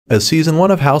As Season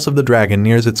 1 of House of the Dragon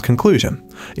nears its conclusion,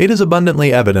 it is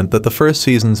abundantly evident that the first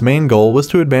season's main goal was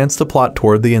to advance the plot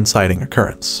toward the inciting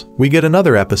occurrence. We get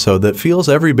another episode that feels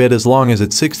every bit as long as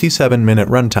its 67-minute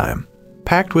runtime,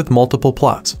 packed with multiple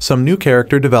plots, some new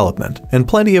character development, and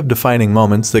plenty of defining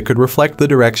moments that could reflect the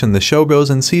direction the show goes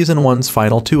in Season 1's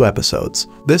final 2 episodes.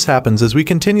 This happens as we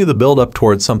continue the build-up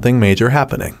towards something major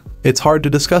happening. It's hard to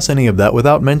discuss any of that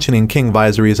without mentioning King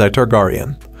Viserys I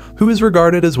Targaryen, who is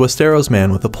regarded as Westeros'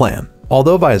 man with a plan.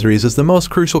 Although Viserys is the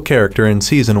most crucial character in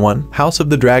Season 1, House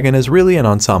of the Dragon is really an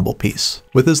ensemble piece.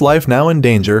 With his life now in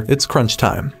danger, it's crunch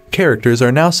time. Characters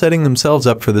are now setting themselves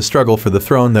up for the struggle for the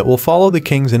throne that will follow the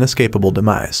king's inescapable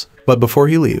demise. But before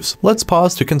he leaves, let's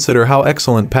pause to consider how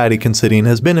excellent Paddy Considine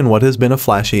has been in what has been a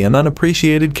flashy and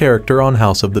unappreciated character on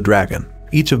House of the Dragon.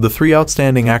 Each of the 3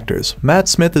 outstanding actors, Matt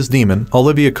Smith as Daemon,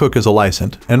 Olivia Cooke as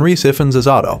Alicent, and Rhys Ifans as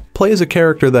Otto, plays a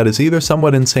character that is either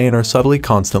somewhat insane or subtly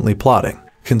constantly plotting.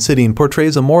 Considine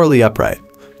portrays a morally upright,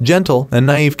 gentle, and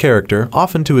naive character,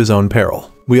 often to his own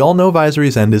peril. We all know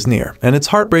Viserys' end is near, and it's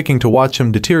heartbreaking to watch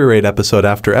him deteriorate episode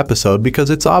after episode because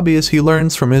it's obvious he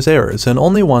learns from his errors and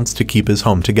only wants to keep his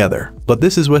home together. But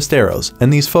this is Westeros,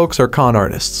 and these folks are con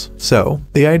artists. So,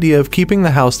 the idea of keeping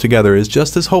the house together is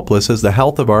just as hopeless as the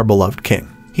health of our beloved king.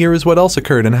 Here is what else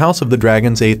occurred in House of the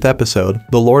Dragon's 8th episode,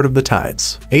 The Lord of the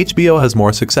Tides. HBO has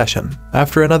more succession.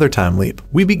 After another time leap,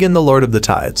 we begin The Lord of the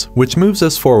Tides, which moves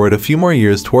us forward a few more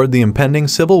years toward the impending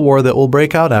civil war that will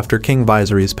break out after King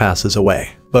Viserys passes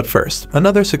away. But first,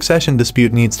 another succession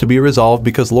dispute needs to be resolved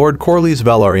because Lord Corlys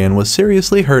Velaryon was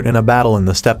seriously hurt in a battle in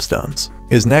the Stepstones.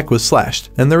 His neck was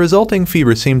slashed, and the resulting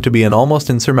fever seemed to be an almost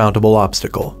insurmountable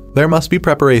obstacle. There must be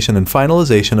preparation and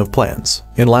finalization of plans.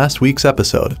 In last week's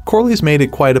episode, Corlys made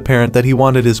it quite apparent that he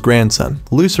wanted his grandson,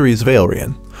 Lucerys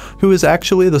Velaryon, who is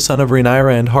actually the son of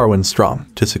Rhaenyra and Harwin Strong,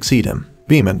 to succeed him.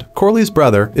 Beemond, Corlys'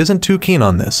 brother, isn't too keen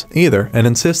on this, either, and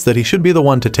insists that he should be the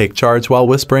one to take charge while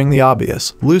whispering the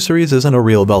obvious: Lucerys isn't a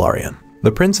real Velaryon.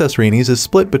 The Princess Rhaenys is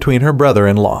split between her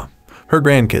brother-in-law, her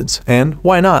grandkids, and,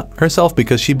 why not, herself,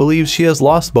 because she believes she has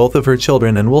lost both of her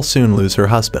children and will soon lose her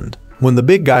husband. When the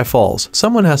big guy falls,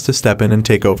 someone has to step in and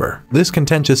take over. This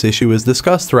contentious issue is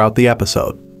discussed throughout the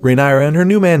episode. Rhaenyra and her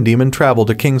new man Daemon travel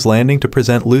to King's Landing to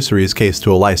present Lucerys' case to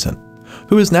Alicent,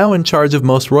 who is now in charge of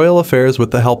most royal affairs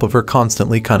with the help of her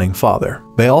constantly cunning father.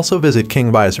 They also visit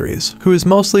King Viserys, who is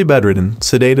mostly bedridden,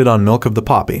 sedated on milk of the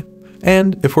poppy,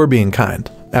 and, if we're being kind,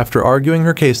 after arguing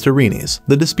her case to Rhaenys,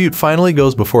 the dispute finally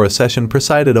goes before a session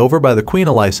presided over by the Queen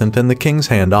Alicent and the King's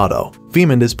Hand Otto.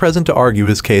 Vaemond is present to argue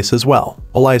his case as well.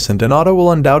 Alicent and Otto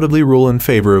will undoubtedly rule in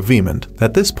favor of Vaemond.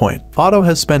 At this point, Otto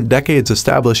has spent decades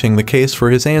establishing the case for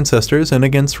his ancestors and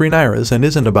against Rhaenyra's and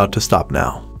isn't about to stop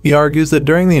now. He argues that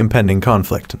during the impending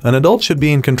conflict, an adult should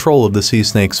be in control of the Sea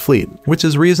Snake's fleet, which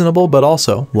is reasonable but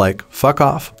also, like, fuck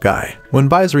off, guy. When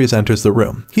Viserys enters the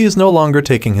room, he is no longer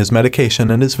taking his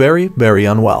medication and is very, very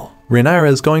unwell. Rhaenyra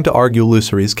is going to argue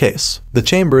Lucerys' case. The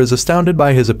chamber is astounded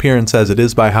by his appearance as it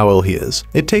is by how ill he is.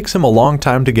 It takes him a long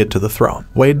time to get to the throne,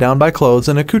 weighed down by clothes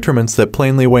and accoutrements that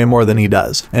plainly weigh more than he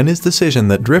does, and his decision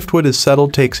that Driftwood is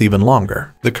settled takes even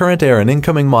longer. The current heir and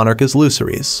incoming monarch is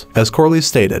Lucerys. As Corlys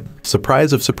stated,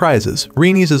 surprise of surprises,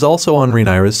 Rhaenys is also on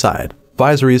Rhaenyra's side.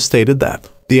 Viserys stated that.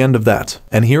 The end of that.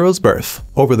 An hero's birth.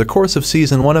 Over the course of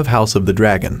Season 1 of House of the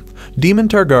Dragon, Daemon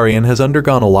Targaryen has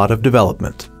undergone a lot of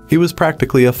development. He was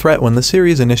practically a threat when the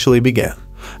series initially began,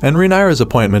 and Rhaenyra's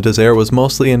appointment as heir was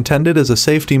mostly intended as a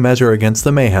safety measure against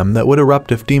the mayhem that would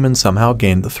erupt if Daemon somehow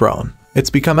gained the throne. It's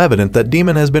become evident that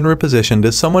Daemon has been repositioned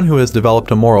as someone who has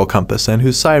developed a moral compass and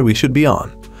whose side we should be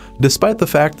on, despite the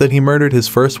fact that he murdered his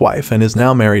first wife and is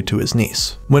now married to his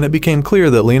niece. When it became clear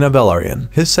that Lena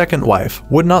Velaryon, his second wife,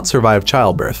 would not survive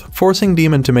childbirth, forcing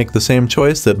Daemon to make the same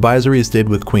choice that Viserys did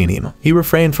with Queen Aemma, he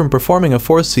refrained from performing a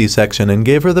forced C-section and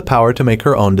gave her the power to make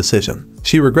her own decision.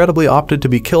 She regrettably opted to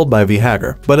be killed by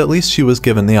Vihagar, but at least she was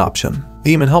given the option.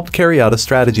 Daemon helped carry out a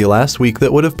strategy last week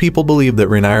that would have people believe that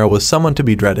Rhaenyra was someone to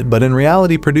be dreaded, but in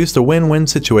reality produced a win-win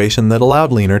situation that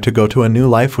allowed Lena to go to a new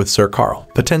life with Sir Carl,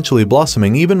 potentially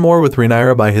blossoming even more with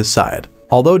Rhaenyra by his side.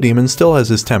 Although Daemon still has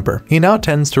his temper, he now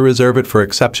tends to reserve it for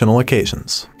exceptional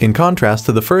occasions. In contrast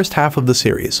to the first half of the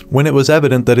series, when it was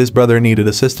evident that his brother needed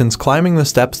assistance climbing the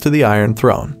steps to the Iron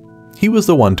Throne, he was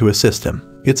the one to assist him.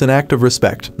 It's an act of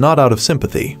respect, not out of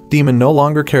sympathy. Daemon no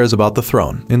longer cares about the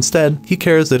throne. Instead, he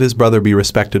cares that his brother be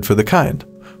respected for the kind,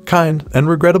 and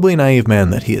regrettably naive man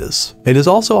that he is. It is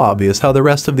also obvious how the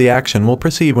rest of the action will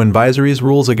proceed when Viserys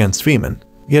rules against Vaemond.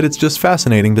 yet it's just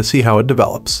fascinating to see how it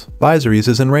develops. Viserys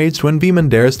is enraged when Daemon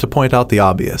dares to point out the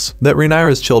obvious, that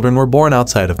Rhaenyra's children were born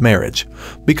outside of marriage.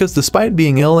 Because despite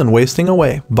being ill and wasting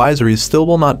away, Viserys still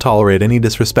will not tolerate any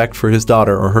disrespect for his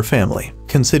daughter or her family.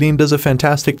 Considine does a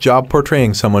fantastic job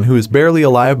portraying someone who is barely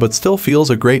alive but still feels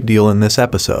a great deal in this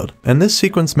episode, and this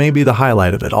sequence may be the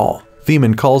highlight of it all.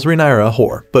 Daemon calls Rhaenyra a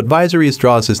whore, but Viserys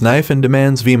draws his knife and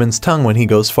demands Daemon's tongue when he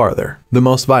goes farther. The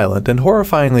most violent and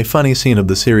horrifyingly funny scene of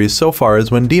the series so far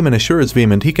is when Daemon assures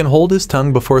Daemon he can hold his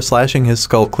tongue before slashing his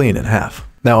skull clean in half.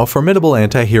 Now a formidable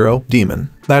anti-hero,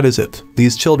 Daemon. That is it.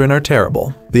 These children are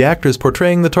terrible. The actors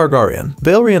portraying the Targaryen,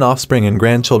 Valyrian offspring and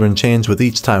grandchildren change with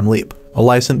each time leap.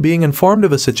 Alicent being informed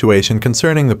of a situation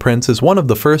concerning the prince is one of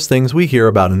the first things we hear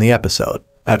about in the episode.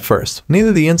 At first,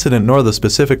 neither the incident nor the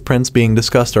specific prince being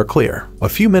discussed are clear. A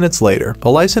few minutes later,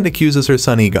 Alicent accuses her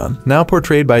son Aegon, now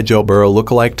portrayed by Joe Burrow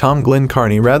lookalike Tom Glyn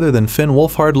Carney rather than Finn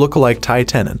Wolfhard lookalike Ty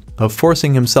Tennant, of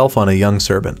forcing himself on a young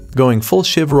servant, going full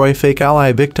Shiv Roy fake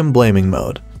ally victim blaming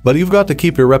mode. But you've got to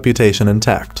keep your reputation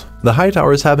intact. The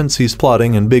Hightowers haven't ceased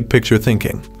plotting and big picture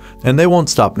thinking. And they won't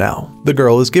stop now. The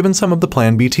girl is given some of the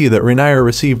Plan BT that Rhaenyra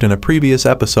received in a previous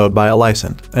episode by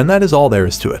Alicent, and that is all there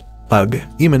is to it. Ugh,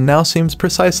 Aemon now seems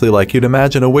precisely like you'd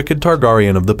imagine a wicked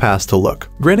Targaryen of the past to look,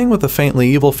 grinning with a faintly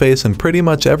evil face in pretty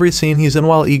much every scene he's in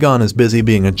while Aegon is busy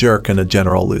being a jerk and a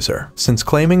general loser. Since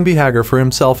claiming Behagger for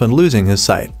himself and losing his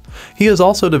sight, he has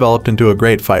also developed into a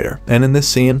great fighter, and in this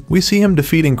scene, we see him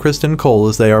defeating Criston Cole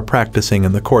as they are practicing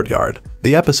in the courtyard.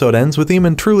 The episode ends with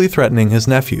Aemon truly threatening his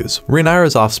nephews,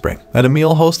 Rhaenyra's offspring, at a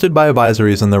meal hosted by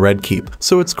Viserys in the Red Keep,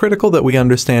 so it's critical that we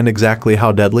understand exactly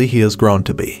how deadly he has grown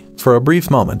to be. For a brief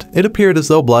moment, it appeared as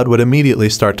though blood would immediately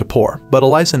start to pour, but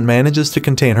Alicent manages to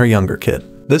contain her younger kid.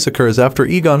 This occurs after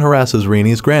Aegon harasses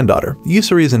Rhaenys' granddaughter,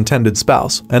 Usery's intended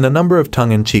spouse, and a number of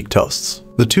tongue-in-cheek toasts.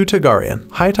 The two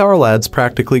Targaryen, Hightower lads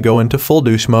practically go into full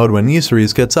douche mode when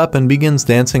Userys gets up and begins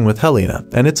dancing with Helena,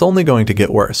 and it's only going to get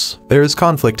worse. There is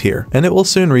conflict here, and it will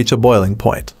soon reach a boiling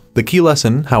point. The key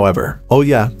lesson, however, oh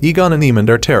yeah, Aegon and Aemond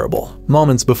are terrible.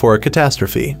 Moments before a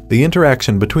catastrophe, the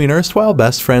interaction between erstwhile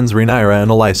best friends Rhaenyra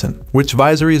and Alicent, which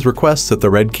Viserys requests at the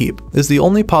Red Keep, is the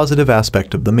only positive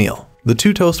aspect of the meal. The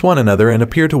two toast one another and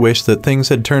appear to wish that things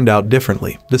had turned out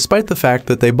differently, despite the fact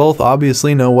that they both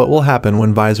obviously know what will happen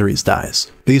when Viserys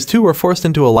dies. These two were forced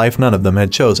into a life none of them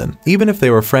had chosen, even if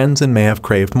they were friends and may have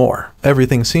craved more.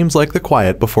 Everything seems like the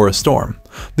quiet before a storm.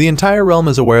 The entire realm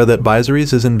is aware that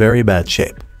Viserys is in very bad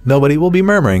shape. Nobody will be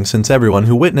murmuring since everyone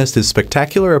who witnessed his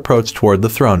spectacular approach toward the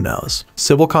throne knows.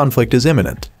 Civil conflict is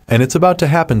imminent, and it's about to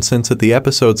happen since at the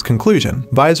episode's conclusion,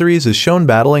 Viserys is shown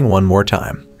battling one more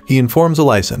time. He informs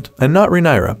Alicent, and not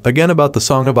Rhaenyra, again about the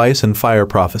Song of Ice and Fire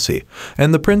prophecy,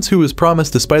 and the prince who is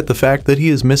promised despite the fact that he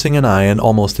is missing an eye and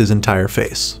almost his entire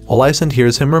face. Alicent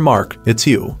hears him remark, "It's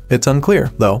you." It's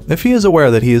unclear, though, if he is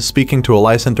aware that he is speaking to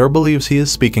Alicent or believes he is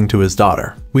speaking to his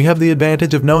daughter. We have the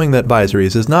advantage of knowing that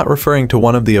Viserys is not referring to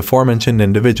one of the aforementioned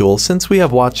individuals since we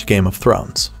have watched Game of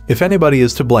Thrones. If anybody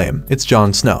is to blame, it's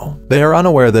Jon Snow. They are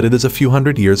unaware that it is a few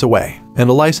hundred years away, and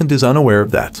Alicent is unaware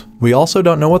of that. We also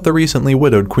don't know what the recently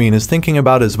widowed queen is thinking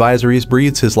about as Viserys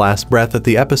breathes his last breath at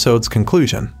the episode's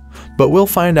conclusion. But we'll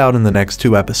find out in the next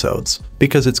 2 episodes,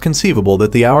 because it's conceivable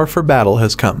that the hour for battle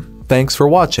has come. Thanks for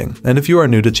watching, and if you are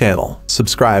new to channel,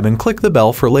 subscribe and click the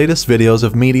bell for latest videos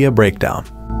of Media Breakdown.